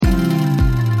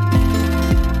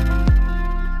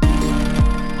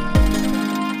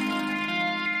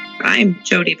I'm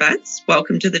Jodi Butts.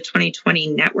 Welcome to the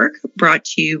 2020 Network, brought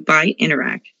to you by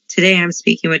Interact. Today I'm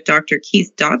speaking with Dr.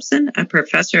 Keith Dobson, a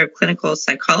professor of clinical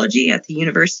psychology at the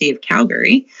University of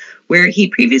Calgary, where he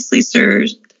previously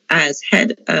served as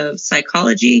head of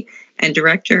psychology and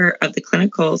director of the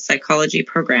clinical psychology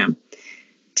program.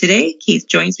 Today, Keith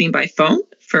joins me by phone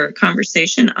for a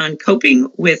conversation on coping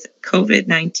with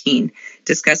COVID-19,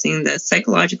 discussing the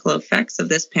psychological effects of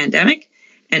this pandemic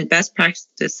and best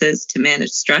practices to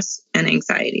manage stress and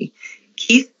anxiety.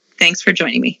 Keith, thanks for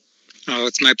joining me. Oh,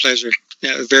 it's my pleasure.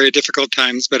 Yeah, very difficult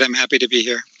times, but I'm happy to be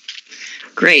here.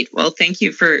 Great. Well, thank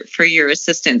you for your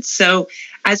assistance. So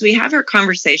as we have our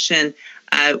conversation,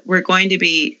 we're going to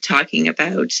be talking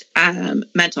about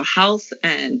mental health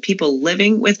and people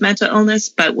living with mental illness,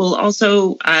 but we'll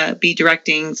also be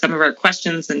directing some of our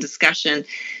questions and discussion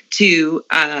to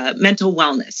mental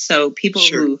wellness. So people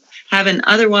who haven't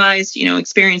otherwise,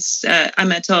 experienced a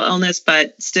mental illness,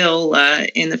 but still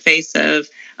in the face of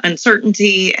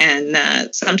uncertainty and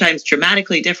sometimes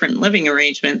dramatically different living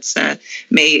arrangements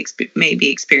may be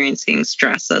experiencing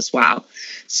stress as well.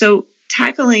 So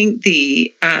tackling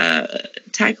the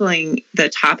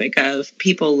topic of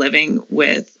people living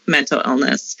with mental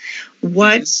illness,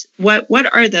 what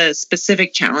are the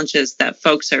specific challenges that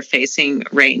folks are facing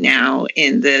right now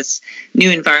in this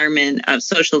new environment of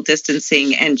social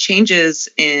distancing and changes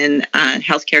in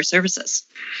healthcare services?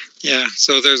 Yeah,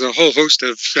 so there's a whole host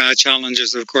of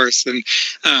challenges, of course, and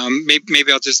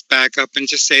maybe I'll just back up and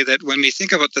just say that when we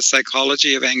think about the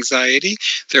psychology of anxiety,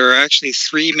 there are actually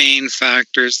three main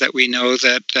factors that we know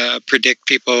that predict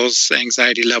people's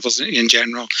anxiety levels in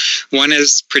general. One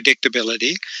is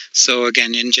predictability. So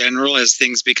again, in general, as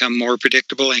things become more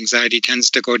predictable, anxiety tends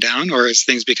to go down, or as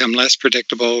things become less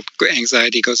predictable,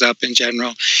 anxiety goes up in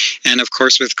general. And of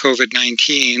course, with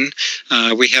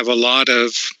COVID-19, we have a lot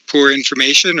of poor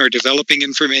information or developing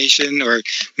information or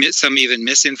some even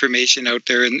misinformation out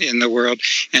there in the world.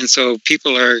 And so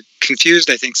people are confused,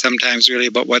 I think, sometimes really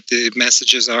about what the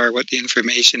messages are, what the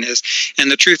information is. And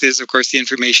the truth is, of course, the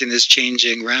information is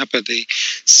changing rapidly.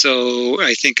 So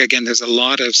I think, again, there's a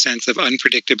lot of sense of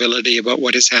unpredictability about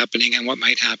what is happening and what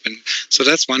might happen. So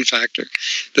that's one factor.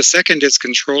 The second is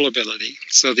controllability.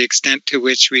 So the extent to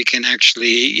which we can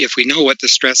actually, if we know what the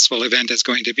stressful event is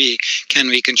going to be, can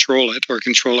we control it or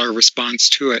control our response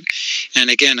to it? And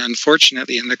again,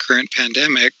 unfortunately, in the current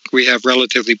pandemic, we have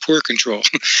relatively poor control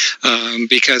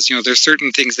because, there's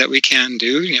certain things that we can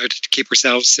do, to keep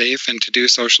ourselves safe and to do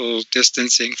social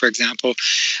distancing, for example.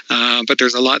 But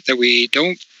there's a lot that we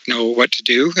don't know what to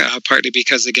do, partly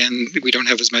because, again, we don't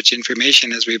have as much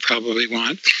information as we probably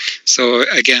want. So,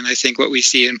 again, I think what we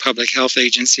see in public health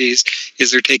agencies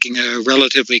is they're taking a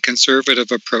relatively conservative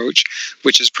approach,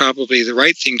 which is probably the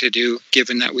right thing to do,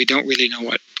 given that we don't really know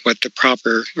what the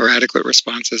proper or adequate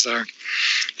responses are.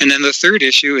 And then the third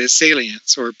issue is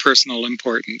salience or personal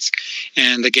importance.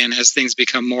 And again, as things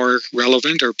become more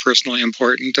relevant or personally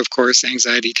important, of course,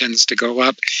 anxiety tends to go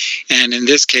up. And in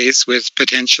this case, with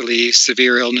potentially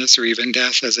severe illness or even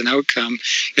death as an outcome,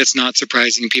 it's not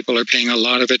surprising people are paying a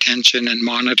lot of attention and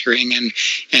monitoring and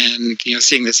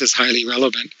seeing this as highly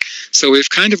relevant. So we've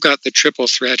kind of got the triple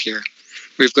threat here.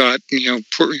 We've got,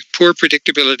 poor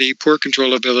predictability, poor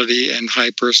controllability, and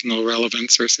high personal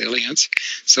relevance or salience.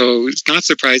 So it's not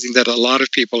surprising that a lot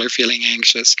of people are feeling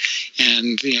anxious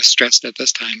and stressed at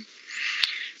this time.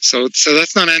 So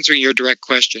that's not answering your direct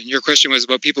question. Your question was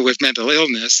about people with mental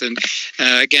illness. And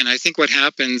again, I think what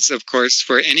happens, of course,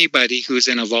 for anybody who's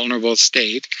in a vulnerable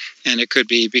state, and it could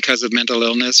be because of mental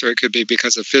illness, or it could be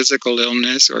because of physical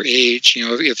illness or age,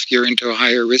 if you're into a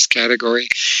higher risk category,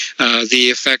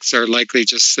 the effects are likely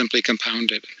just simply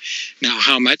compounded. Now,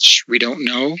 how much, we don't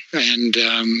know. And,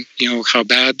 how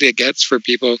bad it gets for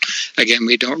people, again,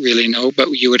 we don't really know. But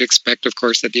you would expect, of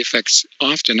course, that the effects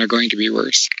often are going to be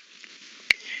worse.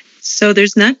 So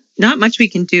there's not much we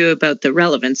can do about the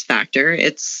relevance factor.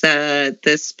 It's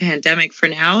this pandemic for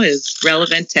now is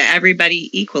relevant to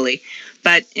everybody equally.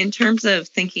 But in terms of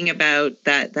thinking about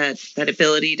that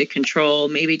ability to control,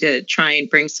 maybe to try and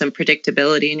bring some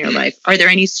predictability in your life, are there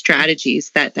any strategies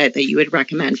that you would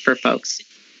recommend for folks?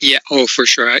 Yeah, for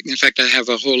sure. In fact, I have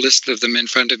a whole list of them in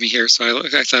front of me here, so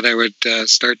I thought I would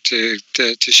start to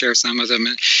share some of them.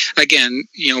 And again,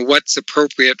 what's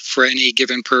appropriate for any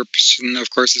given person,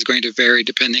 of course, is going to vary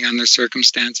depending on their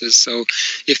circumstances. So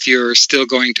if you're still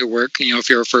going to work, if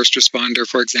you're a first responder,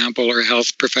 for example, or a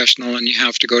health professional and you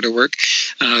have to go to work,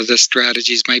 the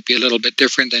strategies might be a little bit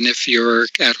different than if you're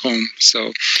at home.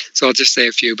 So I'll just say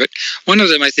a few. But one of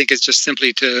them, I think, is just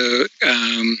simply to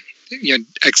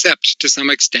accept to some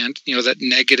extent, that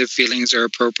negative feelings are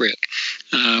appropriate,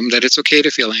 that it's okay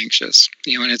to feel anxious,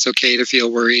 and it's okay to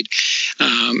feel worried,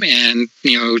 and,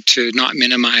 to not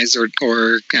minimize or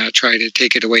try to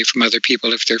take it away from other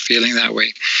people if they're feeling that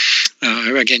way.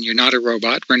 Again, you're not a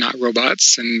robot. We're not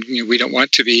robots, and we don't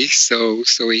want to be. So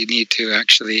we need to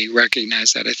actually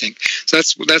recognize that, I think. So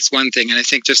that's one thing, and I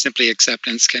think just simply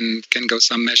acceptance can go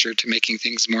some measure to making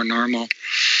things more normal.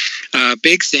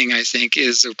 Big thing, I think,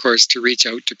 is, of course, to reach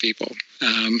out to people.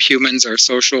 Humans are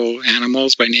social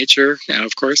animals by nature,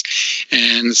 of course.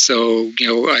 And so,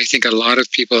 I think a lot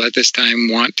of people at this time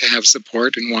want to have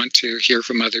support and want to hear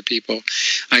from other people.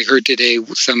 I heard today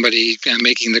somebody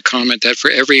making the comment that for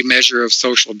every measure of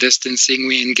social distancing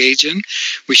we engage in,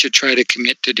 we should try to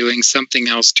commit to doing something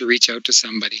else to reach out to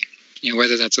somebody.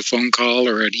 Whether that's a phone call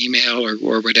or an email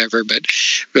or whatever, but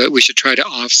we should try to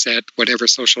offset whatever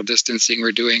social distancing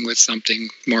we're doing with something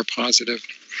more positive.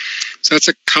 So that's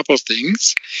a couple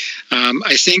things.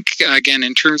 I think, again,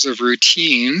 in terms of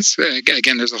routines,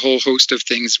 again, there's a whole host of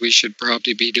things we should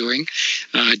probably be doing.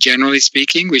 Generally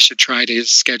speaking, we should try to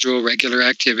schedule regular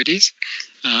activities.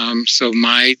 So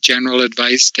my general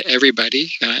advice to everybody,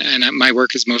 and my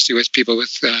work is mostly with people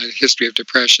with history of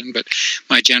depression, but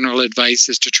my general advice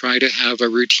is to try to have a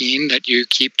routine that you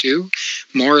keep to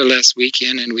more or less week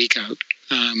in and week out.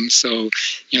 So,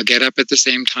 get up at the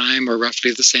same time or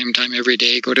roughly the same time every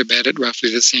day, go to bed at roughly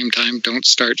the same time. Don't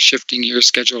start shifting your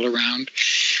schedule around.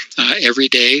 Every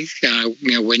day,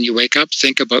 when you wake up,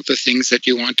 think about the things that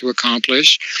you want to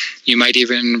accomplish. You might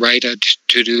even write a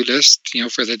to-do list,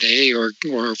 for the day or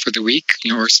for the week,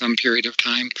 or some period of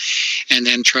time, and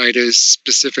then try to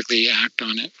specifically act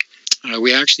on it.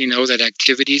 We actually know that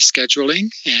activity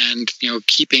scheduling and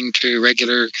keeping to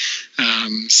regular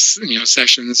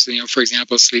sessions, for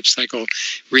example, sleep cycle,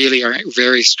 really are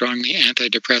very strongly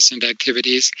antidepressant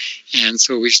activities, and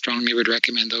so we strongly would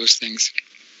recommend those things.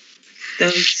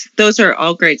 Those are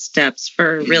all great steps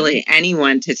for really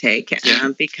anyone to take,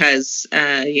 because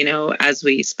as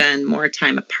we spend more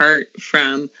time apart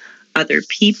from other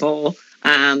people,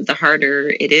 the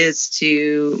harder it is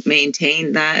to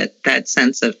maintain that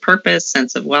sense of purpose,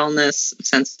 sense of wellness,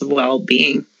 sense of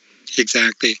well-being.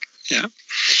 Exactly. Yeah.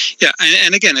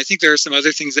 And again, I think there are some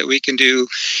other things that we can do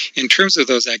in terms of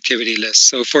those activity lists.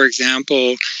 So, for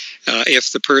example,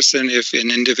 if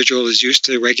an individual is used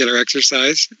to regular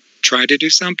exercise, try to do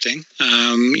something.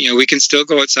 We can still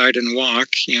go outside and walk,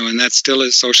 and that still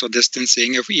is social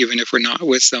distancing, even if we're not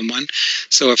with someone.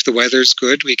 So if the weather's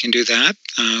good, we can do that.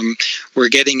 We're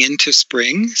getting into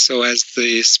spring, so as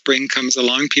the spring comes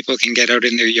along, people can get out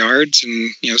in their yards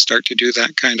and start to do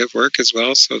that kind of work as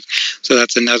well. So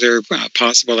that's another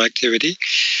possible activity.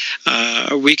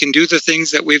 We can do the things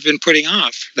that we've been putting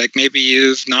off, like maybe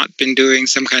you've not been doing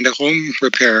some kind of home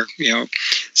repair.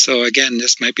 So again,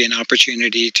 this might be an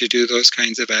opportunity to do those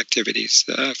kinds of activities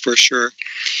for sure.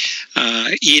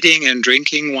 Eating and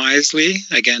drinking wisely,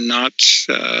 again, not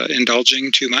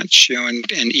indulging too much,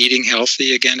 and eating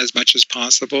healthy again as much as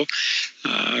possible.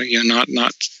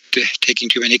 Not taking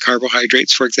too many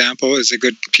carbohydrates, for example, is a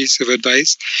good piece of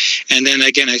advice. And then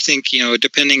again, I think,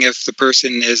 depending if the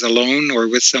person is alone or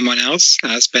with someone else,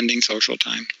 spending social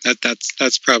time.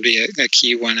 That's probably a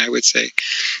key one, I would say.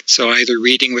 So either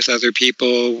reading with other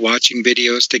people, watching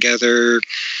videos together.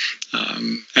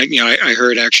 I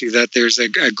heard actually that there's a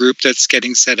group that's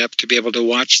getting set up to be able to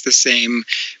watch the same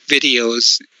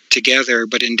videos together,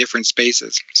 but in different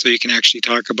spaces. So you can actually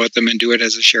talk about them and do it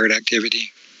as a shared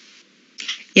activity.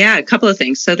 Yeah, a couple of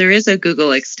things. So there is a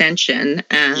Google extension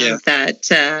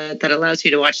that allows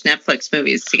you to watch Netflix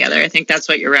movies together. I think that's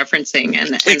what you're referencing.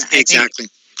 And exactly.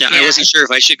 I wasn't sure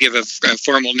if I should give a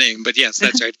formal name, but yes,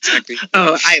 that's right. Exactly.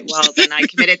 Then I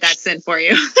committed that sin for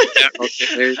you.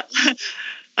 Okay.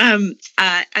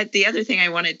 The other thing I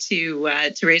wanted to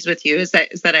raise with you is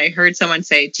that I heard someone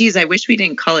say, geez, I wish we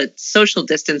didn't call it social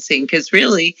distancing, because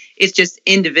really it's just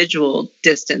individual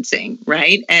distancing,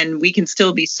 right? And we can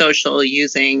still be social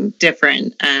using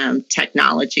different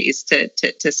technologies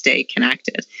to stay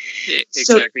connected.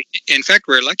 Exactly. In fact,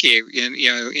 we're lucky,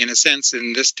 in a sense,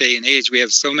 in this day and age, we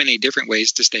have so many different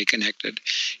ways to stay connected,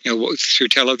 through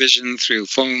television, through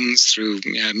phones, through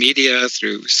media,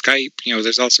 through Skype,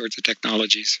 there's all sorts of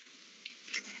technologies.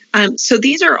 So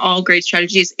these are all great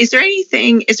strategies. Is there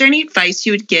any advice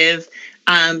you would give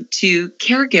to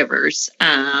caregivers,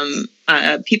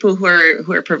 people who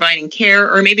are providing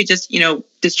care, or maybe just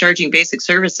discharging basic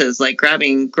services like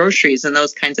grabbing groceries and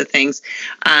those kinds of things,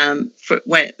 for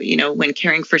when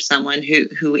caring for someone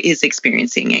who is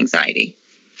experiencing anxiety?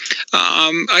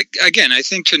 I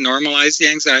think to normalize the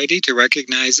anxiety, to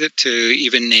recognize it, to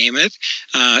even name it.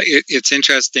 It's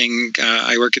interesting.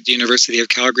 I work at the University of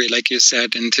Calgary, like you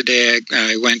said, and today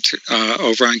I went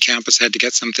over on campus, had to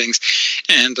get some things,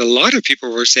 and a lot of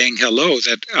people were saying hello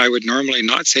that I would normally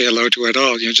not say hello to at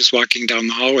all, just walking down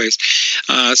the hallways.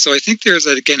 So I think there's,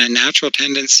 again, a natural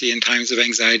tendency in times of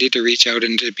anxiety to reach out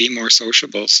and to be more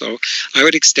sociable. So I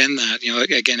would extend that,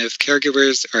 again, if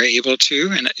caregivers are able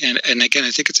to, and again,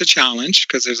 I think it's a challenge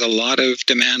because there's a lot of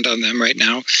demand on them right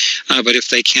now. But if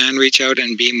they can reach out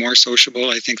and be more sociable,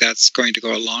 I think that's going to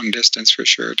go a long distance for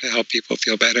sure to help people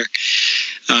feel better.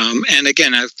 And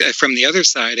again, from the other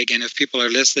side, again, if people are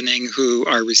listening who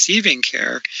are receiving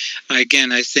care,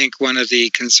 again, I think one of the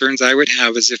concerns I would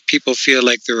have is if people feel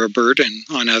like they're a burden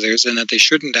on others and that they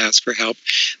shouldn't ask for help,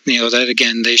 that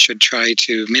again, they should try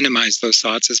to minimize those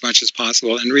thoughts as much as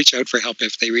possible and reach out for help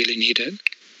if they really need it.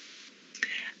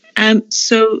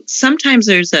 So sometimes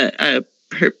there's a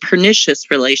pernicious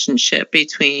relationship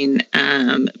between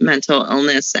mental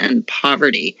illness and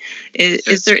poverty.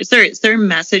 Is there a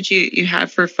message you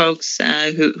have for folks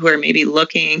who are maybe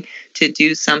looking to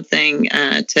do something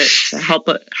to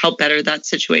help better that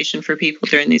situation for people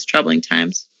during these troubling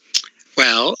times?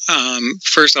 Well,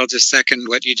 first, I'll just second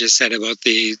what you just said about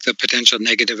the potential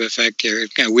negative effect here.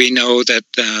 We know that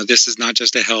this is not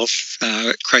just a health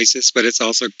crisis, but it's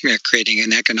also creating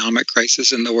an economic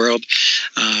crisis in the world.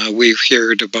 We've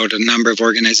heard about a number of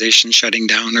organizations shutting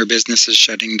down or businesses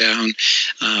shutting down,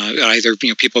 either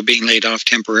people being laid off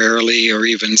temporarily or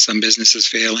even some businesses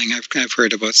failing. I've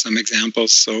heard about some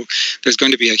examples. So there's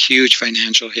going to be a huge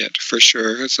financial hit for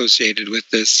sure associated with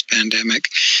this pandemic.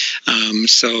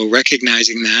 So recognizing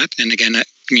that, and again,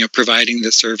 providing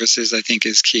the services, I think,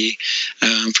 is key.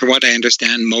 From what I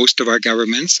understand, most of our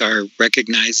governments are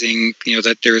recognizing,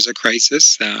 that there is a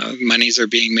crisis. Monies are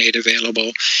being made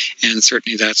available, and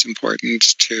certainly that's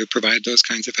important to provide those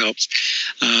kinds of helps.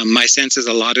 My sense is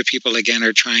a lot of people, again,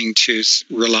 are trying to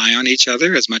rely on each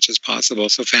other as much as possible.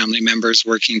 So family members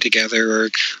working together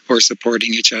or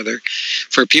supporting each other.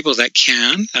 For people that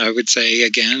can, I would say,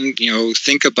 again,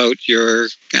 think about your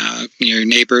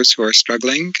neighbors who are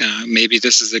struggling. Maybe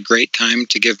this is a great time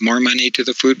to give more money to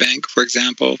the food bank, for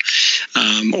example,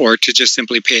 or to just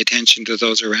simply pay attention to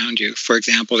those around you. For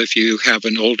example, if you have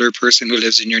an older person who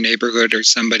lives in your neighborhood or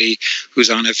somebody who's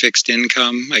on a fixed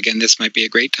income, again, this might be a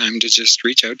great time to just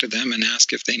reach out to them and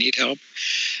ask if they need help.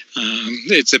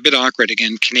 It's a bit awkward.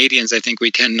 Again, Canadians, I think we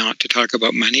tend not to talk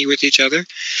about money with each other.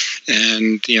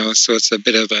 And, so it's a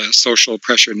bit of a social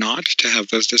pressure not to have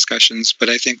those discussions. But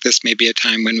I think this may be a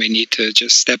time when we need to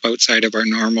just step outside of our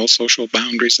normal social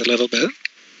boundaries a little bit.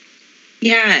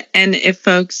 Yeah, and if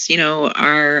folks,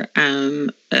 are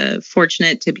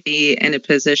fortunate to be in a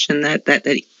position that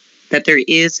there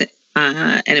is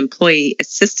an employee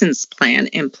assistance plan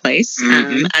in place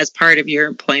as part of your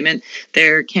employment,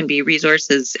 there can be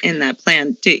resources in that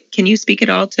plan. Can you speak at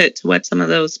all to what some of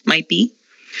those might be?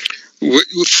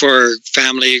 For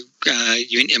family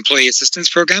employee assistance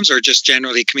programs, or just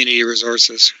generally community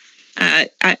resources?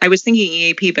 I was thinking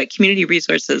EAP, but community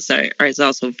resources is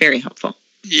also very helpful.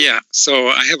 Yeah, so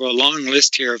I have a long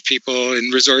list here of people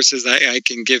and resources I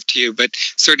can give to you, but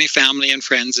certainly family and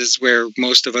friends is where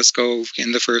most of us go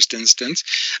in the first instance.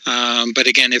 But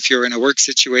again, if you're in a work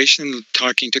situation,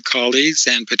 talking to colleagues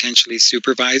and potentially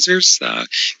supervisors,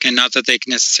 and not that they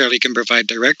necessarily can provide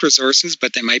direct resources,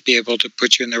 but they might be able to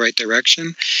put you in the right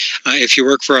direction. If you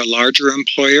work for a larger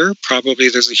employer, probably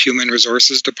there's a human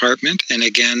resources department, and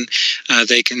again,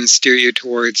 they can steer you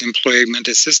towards employment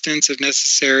assistance if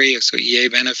necessary, so EA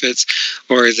benefits,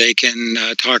 or they can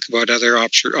talk about other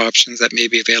options that may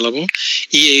be available.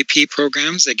 EAP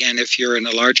programs, again, if you're in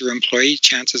a larger employee,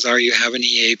 chances are you have an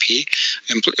EAP,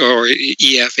 or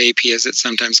EFAP as it's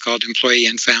sometimes called, Employee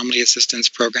and Family Assistance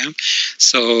Program.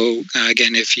 So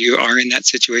again, if you are in that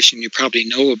situation, you probably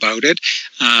know about it,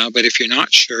 but if you're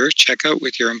not sure, check out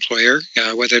with your employer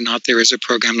whether or not there is a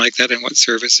program like that and what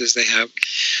services they have.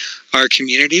 Our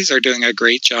communities are doing a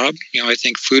great job. I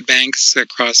think food banks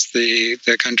across the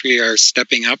country are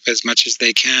stepping up as much as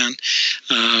they can.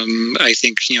 I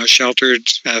think, sheltered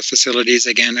facilities,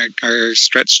 again, are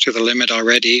stretched to the limit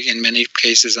already in many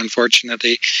cases,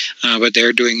 unfortunately, but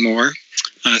they're doing more.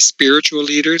 Spiritual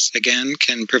leaders, again,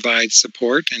 can provide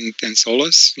support and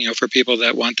solace, for people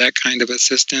that want that kind of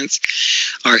assistance.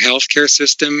 Our healthcare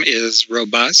system is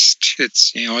robust.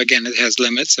 It's, again, it has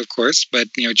limits, of course, but,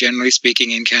 generally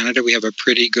speaking, in Canada, we have a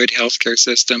pretty good healthcare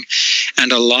system.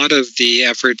 And a lot of the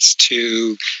efforts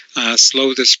to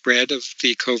slow the spread of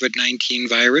the COVID-19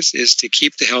 virus is to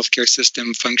keep the healthcare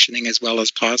system functioning as well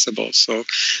as possible. So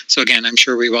again, I'm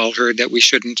sure we've all heard that we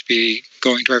shouldn't be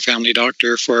going to our family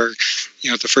doctor for,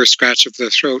 the first scratch of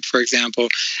the throat, for example.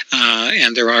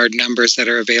 And there are numbers that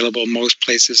are available most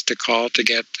places to call to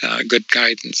get good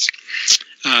guidance.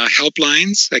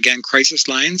 Helplines, again, crisis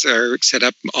lines are set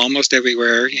up almost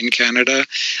everywhere in Canada.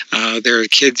 There are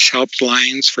kids'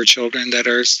 helplines for children that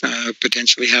are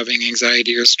potentially having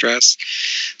anxiety or stress.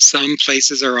 Some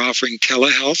places are offering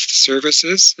telehealth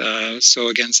services. So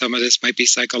again, some of this might be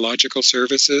psychological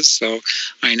services. So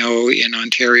I know in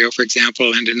Ontario, for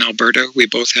example, and in Alberta, we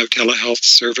both have telehealth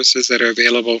services that are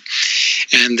available.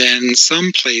 And then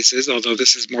some places, although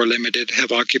this is more limited,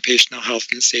 have occupational health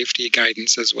and safety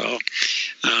guidance as well.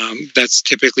 That's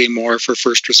typically more for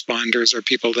first responders or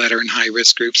people that are in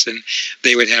high-risk groups, and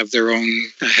they would have their own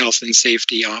health and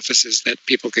safety offices that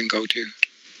people can go to.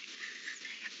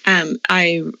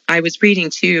 I was reading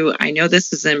too, I know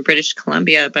this is in British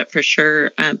Columbia, but for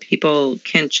sure people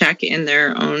can check in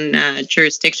their own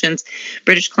jurisdictions.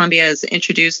 British Columbia has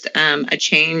introduced a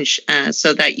change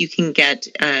so that you can get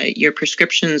your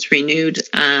prescriptions renewed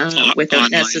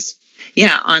without necessarily.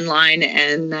 Yeah, online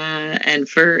and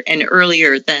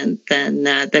earlier than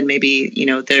maybe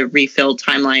the refill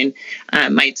timeline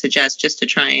might suggest, just to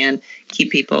try and keep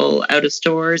people out of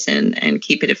stores and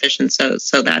keep it efficient.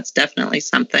 So that's definitely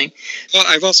something. Well,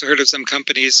 I've also heard of some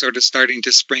companies sort of starting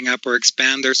to spring up or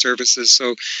expand their services.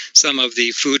 So some of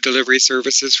the food delivery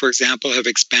services, for example, have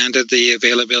expanded the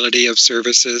availability of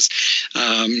services.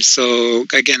 So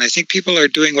again, I think people are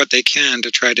doing what they can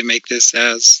to try to make this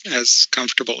as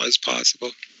comfortable as possible.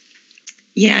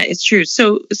 Yeah, it's true.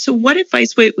 So what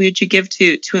advice would you give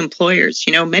to employers?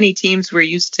 Many teams were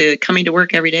used to coming to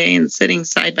work every day and sitting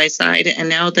side by side, and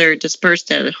now they're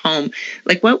dispersed at home.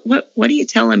 Like, what do you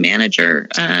tell a manager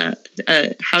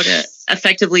how to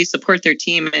effectively support their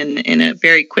team in a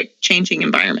very quick changing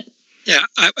environment? Yeah,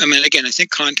 I mean, again, I think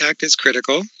contact is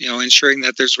critical, ensuring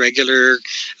that there's regular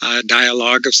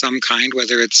dialogue of some kind,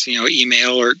 whether it's,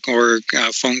 email or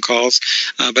phone calls,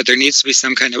 but there needs to be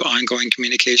some kind of ongoing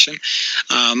communication.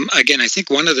 Again, I think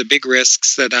one of the big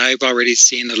risks that I've already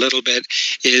seen a little bit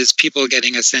is people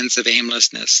getting a sense of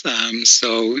aimlessness.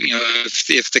 So,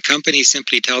 if the company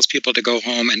simply tells people to go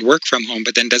home and work from home,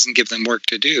 but then doesn't give them work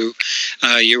to do,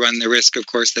 you run the risk, of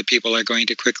course, that people are going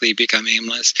to quickly become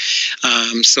aimless.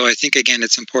 So I think, again,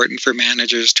 it's important for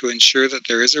managers to ensure that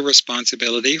there is a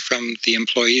responsibility from the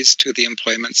employees to the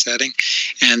employment setting,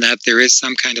 and that there is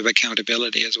some kind of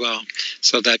accountability as well,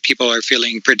 so that people are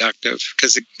feeling productive.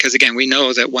 Because again, we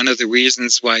know that one of the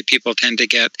reasons why people tend to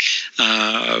get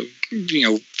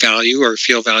value or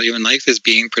feel value in life is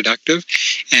being productive.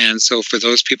 And so for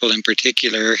those people in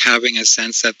particular, having a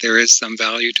sense that there is some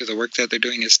value to the work that they're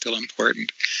doing is still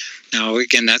important. Now,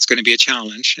 again, that's going to be a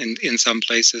challenge in some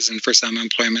places and for some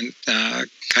employment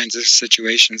kinds of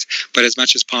situations. But as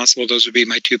much as possible, those would be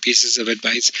my two pieces of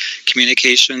advice: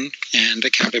 communication and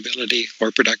accountability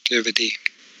or productivity.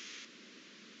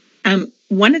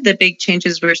 One of the big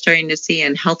changes we're starting to see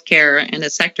in healthcare, and a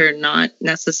sector not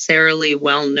necessarily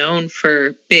well known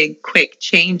for big, quick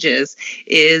changes,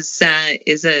 is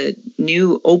a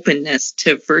new openness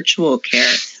to virtual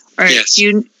care. Yes.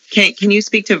 Can you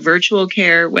speak to virtual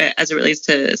care as it relates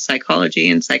to psychology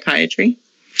and psychiatry?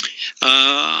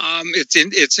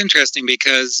 It's interesting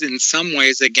because in some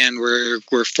ways, again,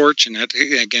 we're fortunate.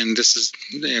 Again, this is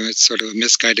it's sort of a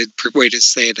misguided way to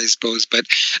say it, I suppose. But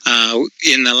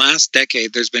in the last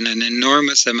decade, there's been an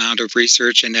enormous amount of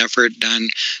research and effort done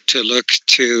to look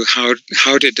to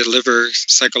how to deliver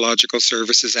psychological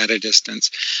services at a distance.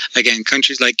 Again,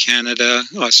 countries like Canada,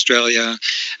 Australia,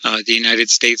 the United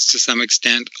States to some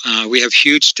extent, we have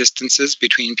huge distances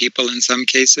between people in some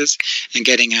cases, and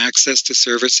getting access to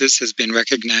services has been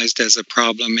recognized as a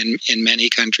problem in many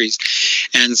countries.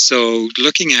 And so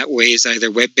looking at ways, either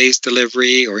web-based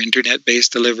delivery or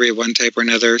internet-based delivery of one type or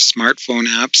another, smartphone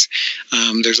apps,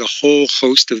 there's a whole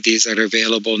host of these that are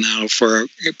available now for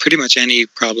pretty much any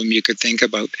problem you could think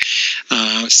about.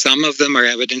 Some of them are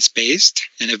evidence-based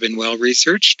and have been well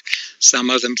researched. Some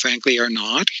of them, frankly, are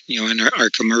not, and are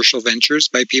commercial ventures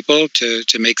by people to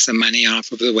make some money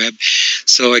off of the web.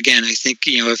 So again, I think,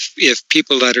 if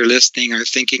people that are listening are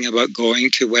thinking about going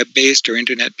to web-based or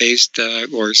internet-based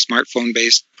or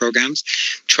smartphone-based programs,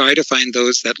 try to find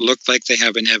those that look like they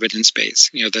have an evidence base,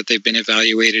 that they've been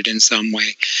evaluated in some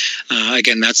way.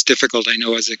 Again, that's difficult, I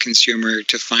know, as a consumer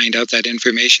to find out that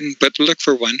information, but look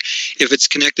for one. If it's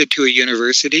connected to a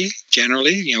university,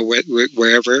 generally,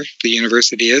 wherever the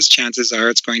university is, chances are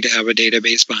it's going to have a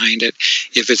database behind it.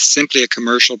 If it's simply a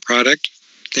commercial product,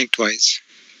 think twice.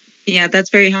 Yeah, that's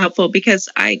very helpful because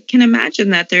I can imagine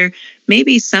that there may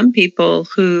be some people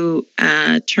who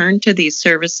turn to these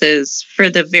services for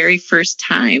the very first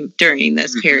time during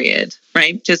this period,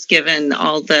 right? Just given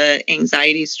all the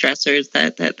anxiety stressors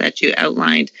that you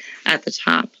outlined at the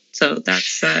top. So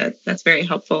that's very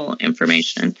helpful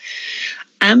information.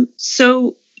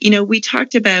 So we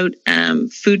talked about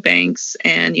food banks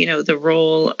and the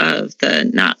role of the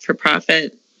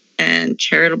not-for-profit and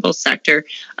charitable sector.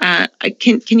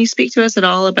 Can you speak to us at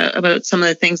all about some of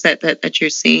the things that you're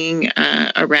seeing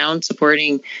around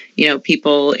supporting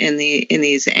people in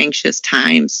these anxious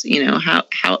times? How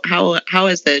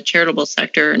has the charitable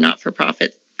sector or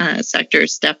not-for-profit sector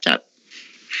stepped up?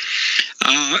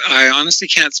 I honestly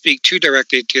can't speak too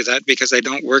directly to that because I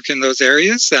don't work in those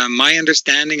areas. My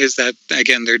understanding is that,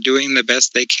 again, they're doing the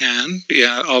best they can.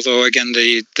 Yeah, although, again,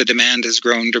 the demand has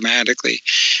grown dramatically.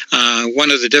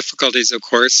 One of the difficulties, of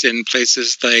course, in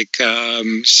places like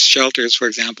shelters, for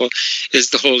example,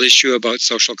 is the whole issue about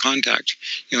social contact.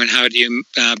 And how do you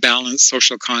balance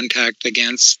social contact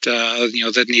against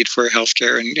the need for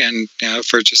healthcare and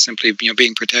for just simply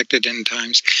being protected in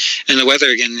times. And the weather,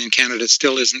 again, in Canada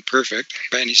still isn't perfect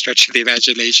by any stretch of the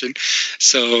imagination.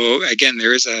 So again,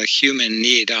 there is a human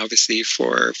need, obviously,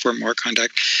 for more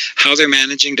contact. How they're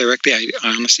managing directly, I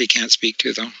honestly can't speak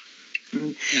to, though.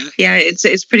 Yeah,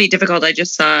 it's pretty difficult. I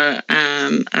just saw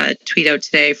a tweet out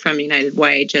today from United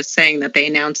Way just saying that they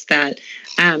announced that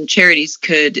charities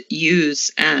could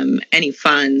use any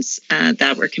funds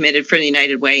that were committed for the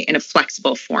United Way in a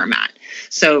flexible format.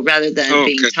 So rather than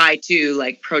being tied to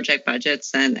like project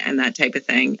budgets and that type of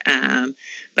thing.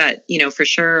 But, for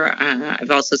sure,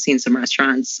 I've also seen some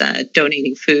restaurants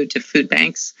donating food to food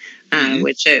banks,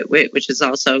 which is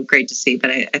also great to see.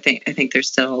 But I think there's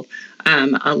still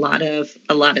a lot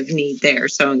of need there.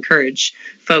 So encourage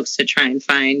folks to try and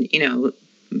find,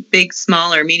 big,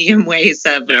 small, or medium ways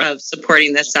of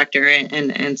supporting this sector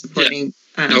and supporting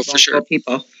vulnerable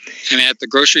people. And at the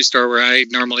grocery store where I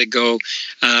normally go,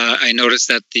 I noticed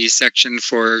that the section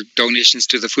for donations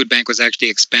to the food bank was actually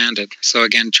expanded. So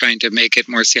again, trying to make it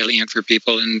more salient for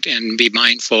people and be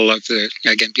mindful of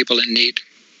people in need.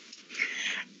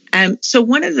 So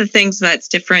one of the things that's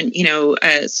different,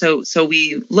 so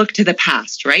we look to the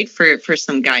past, right, for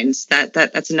some guidance.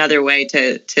 That's another way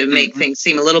to make things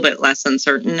seem a little bit less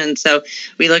uncertain. And so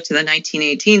we look to the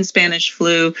 1918 Spanish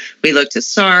flu. We look to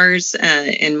SARS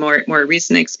in more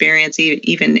recent experience,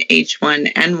 even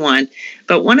H1N1.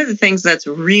 But one of the things that's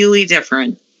really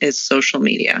different is social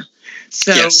media.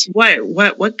 So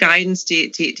what guidance do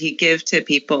you give to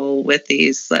people with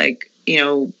these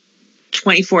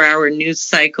 24-hour news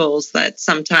cycles that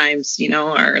sometimes,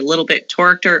 are a little bit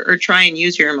torqued, or try and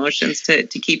use your emotions to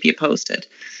keep you posted?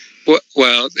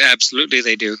 Well, absolutely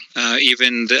they do. I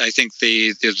think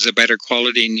the better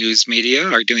quality news media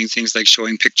are doing things like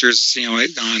showing pictures,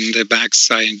 on the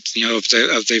backside, of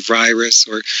the virus,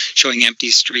 or showing empty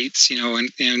streets,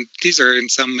 and these are in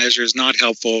some measures not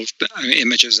helpful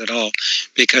images at all,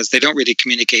 because they don't really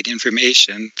communicate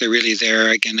information. They're really there,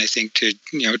 again, I think, to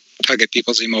tug at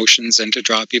people's emotions and to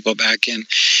draw people back in.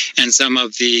 And some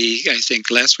of the, I think,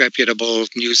 less reputable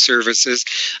news services,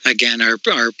 again, are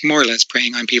more or less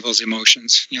preying on people's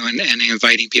emotions, and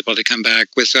inviting people to come back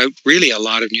without really a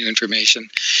lot of new information.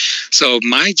 So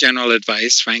my general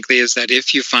advice, frankly, is that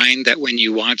if you find that when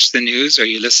you watch the news or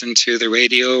you listen to the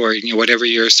radio or whatever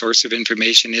your source of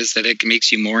information is, that it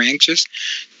makes you more anxious,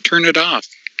 turn it off.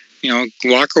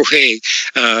 Walk away.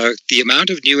 The amount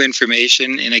of new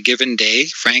information in a given day,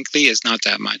 frankly, is not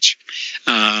that much.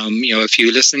 If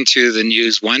you listen to the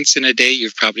news once in a day,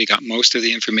 you've probably got most of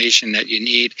the information that you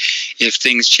need. If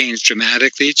things change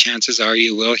dramatically, chances are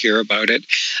you will hear about it.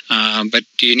 But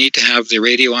do you need to have the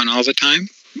radio on all the time?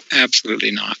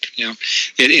 Absolutely not.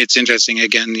 It's interesting.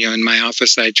 Again, in my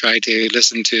office, I try to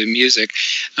listen to music,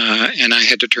 and I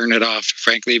had to turn it off,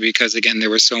 frankly, because again, there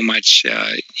was so much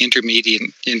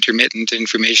intermittent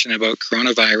information about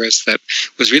coronavirus that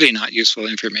was really not useful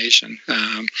information.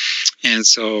 And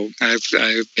so I've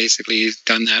basically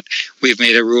done that. We've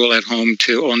made a rule at home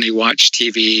to only watch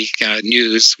TV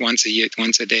news once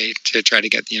a day to try to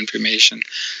get the information.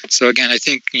 So again, I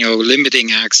think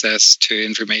limiting access to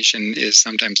information is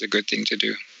sometimes a good thing to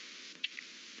do.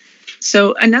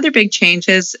 So another big change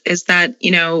is that,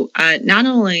 not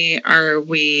only are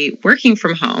we working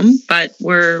from home, but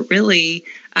we're really,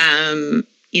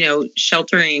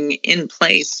 sheltering in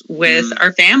place with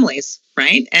our families,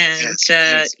 right? And,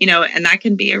 and that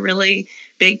can be a really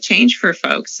big change for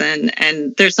folks.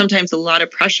 And there's sometimes a lot of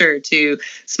pressure to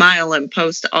smile and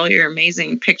post all your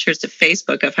amazing pictures to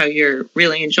Facebook of how you're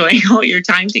really enjoying all your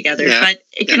time together. Yeah. But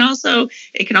it can also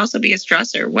be a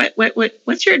stressor.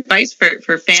 What's your advice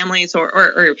for families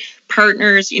or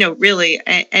partners? Really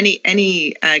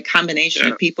any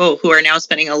combination of people who are now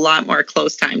spending a lot more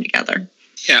close time together.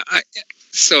 Yeah.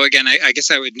 So again, I guess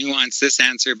I would nuance this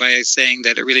answer by saying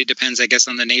that it really depends, I guess,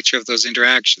 on the nature of those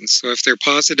interactions. So if they're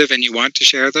positive and you want to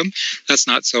share them, that's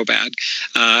not so bad.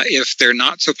 If they're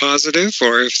not so positive,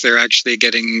 or if they're actually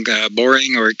getting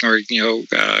boring or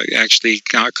actually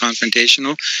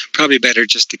confrontational, probably better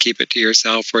just to keep it to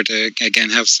yourself, or to,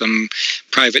 again, have some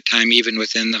private time even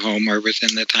within the home or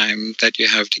within the time that you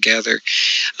have together.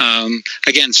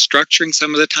 Again, structuring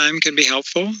some of the time can be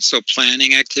helpful. So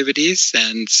planning activities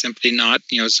and simply not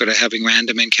sort of having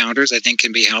random encounters, I think,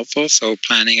 can be helpful. So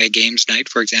planning a games night,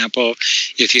 for example,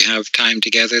 if you have time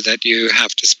together that you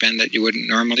have to spend that you wouldn't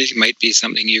normally, might be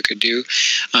something you could do.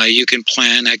 You can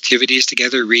plan activities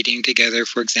together, reading together,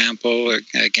 for example, or,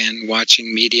 again,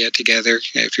 watching media together.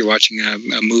 If you're watching a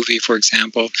movie, for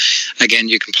example, again,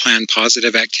 you can plan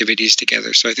positive activities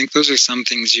together. So I think those are some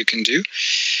things you can do.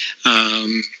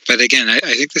 But again, I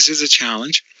think this is a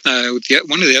challenge.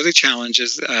 One of the other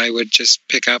challenges I would just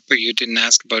pick up, or you didn't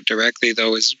ask about directly,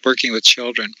 though, is working with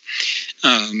children.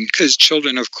 Because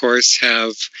children, of course,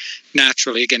 have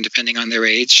naturally, again, depending on their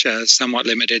age, somewhat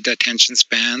limited attention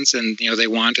spans, and they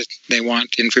want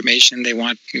information, they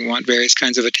want various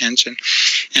kinds of attention.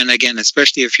 And again,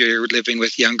 especially if you're living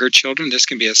with younger children, this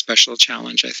can be a special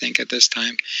challenge, I think, at this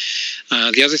time.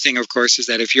 The other thing, of course, is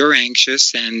that if you're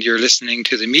anxious and you're listening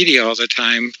to the media all the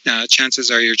time,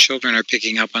 chances are your children are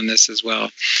picking up on this as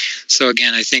well. So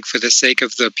again, I think for the sake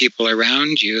of the people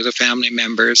around you, the family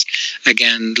members,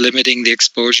 again, limiting the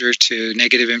exposure to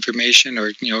negative information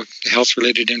or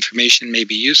health-related information may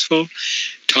be useful.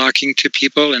 Talking to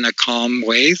people in a calm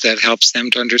way that helps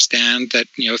them to understand that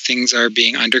things are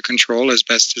being under control as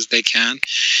best as they can,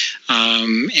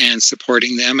 and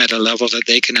supporting them at a level that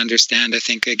they can understand, I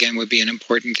think, again, would be an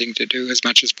important thing to do as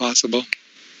much as possible.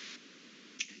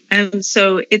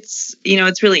 So it's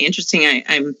really interesting.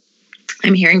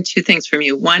 I'm hearing two things from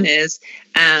you. One is,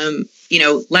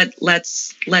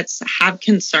 let's have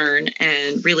concern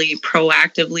and really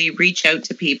proactively reach out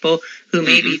to people who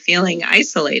may be feeling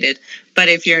isolated. But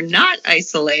if you're not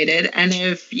isolated, and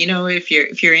if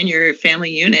you're in your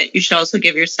family unit, you should also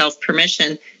give yourself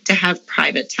permission to have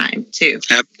private time too.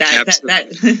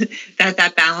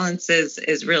 That balance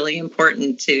is really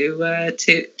important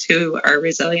to our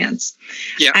resilience.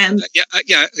 Yeah.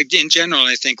 In general,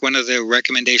 I think one of the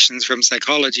recommendations from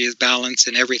psychology is balance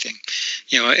in everything.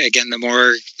 Again,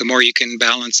 the more you can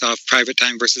balance off private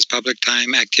time versus public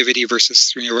time, activity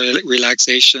versus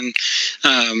relaxation,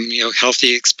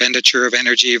 healthy expenditure of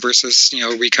energy versus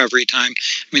recovery time.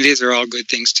 I mean, these are all good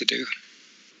things to do.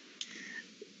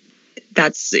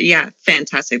 That's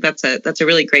fantastic. That's a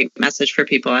really great message for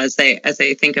people as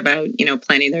they think about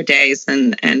planning their days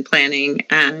and planning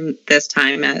this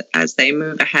time as they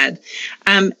move ahead.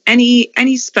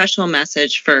 Any special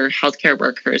message for healthcare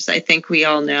workers? I think we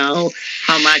all know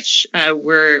how much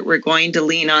we're going to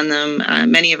lean on them.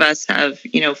 Many of us have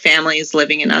families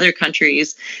living in other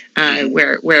countries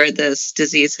where this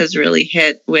disease has really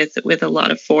hit with a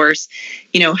lot of force.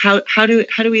 How do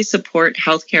we support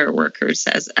healthcare workers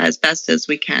as best as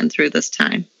we can through this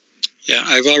time? Yeah,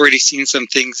 I've already seen some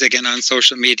things, again, on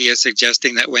social media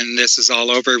suggesting that when this is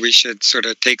all over, we should sort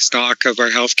of take stock of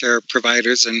our healthcare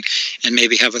providers and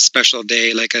maybe have a special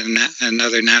day, like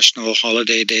another national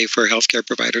holiday day for healthcare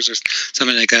providers or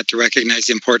something like that, to recognize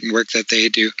the important work that they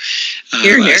do.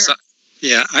 Here.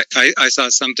 I saw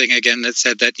something again that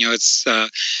said that it's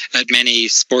at many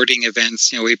sporting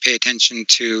events we pay attention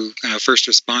to first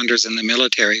responders in the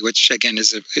military, which again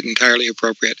is entirely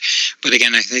appropriate. But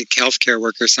again, I think healthcare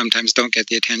workers sometimes don't get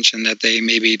the attention that they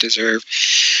maybe deserve.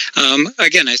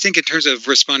 Again, I think in terms of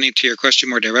responding to your question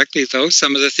more directly, though,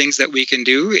 some of the things that we can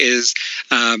do is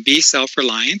be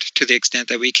self-reliant to the extent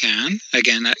that we can.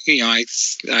 Again,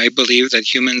 I believe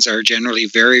that humans are generally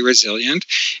very resilient,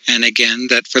 and again,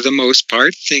 that for the most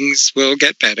part, things will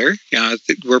get better.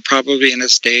 We're probably in a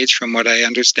stage, from what I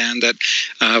understand, that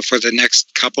for the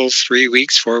next 3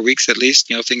 weeks, 4 weeks at least,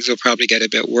 things will probably get a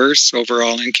bit worse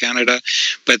overall in Canada.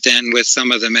 But then with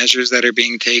some of the measures that are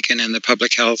being taken in the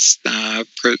public health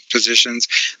positions,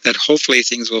 that hopefully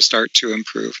things will start to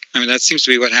improve. I mean, that seems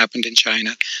to be what happened in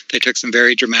China. They took some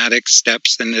very dramatic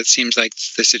steps, and it seems like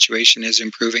the situation is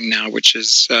improving now, which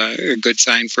is a good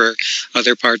sign for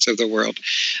other parts of the world.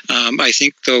 I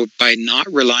think, though, by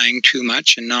not relying too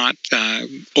much and not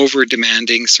over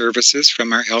demanding services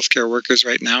from our healthcare workers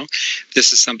right now.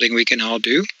 This is something we can all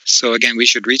do. So again, we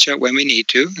should reach out when we need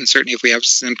to, and certainly if we have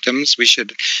symptoms, we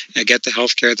should get the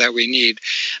healthcare that we need.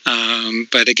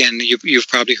 But again, you've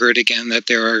probably heard again that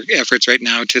there are efforts right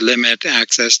now to limit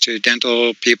access to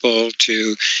dental people,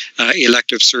 to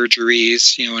elective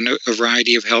surgeries, and a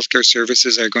variety of healthcare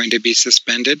services are going to be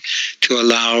suspended to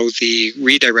allow the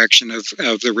redirection of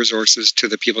the resources to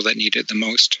the people that need it the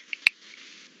most.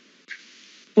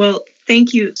 Well,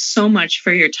 thank you so much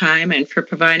for your time and for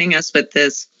providing us with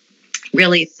this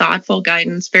really thoughtful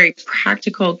guidance, very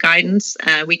practical guidance.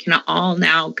 We can all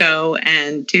now go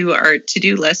and do our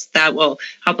to-do list that will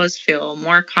help us feel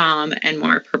more calm and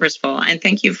more purposeful. And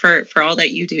thank you for all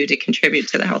that you do to contribute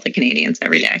to the health of Canadians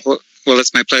every day. Well,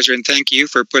 it's my pleasure, and thank you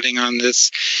for putting on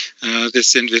this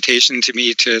invitation to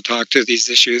me to talk to these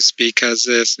issues, because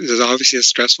this is obviously a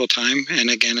stressful time. And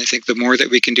again, I think the more that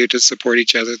we can do to support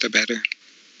each other, the better.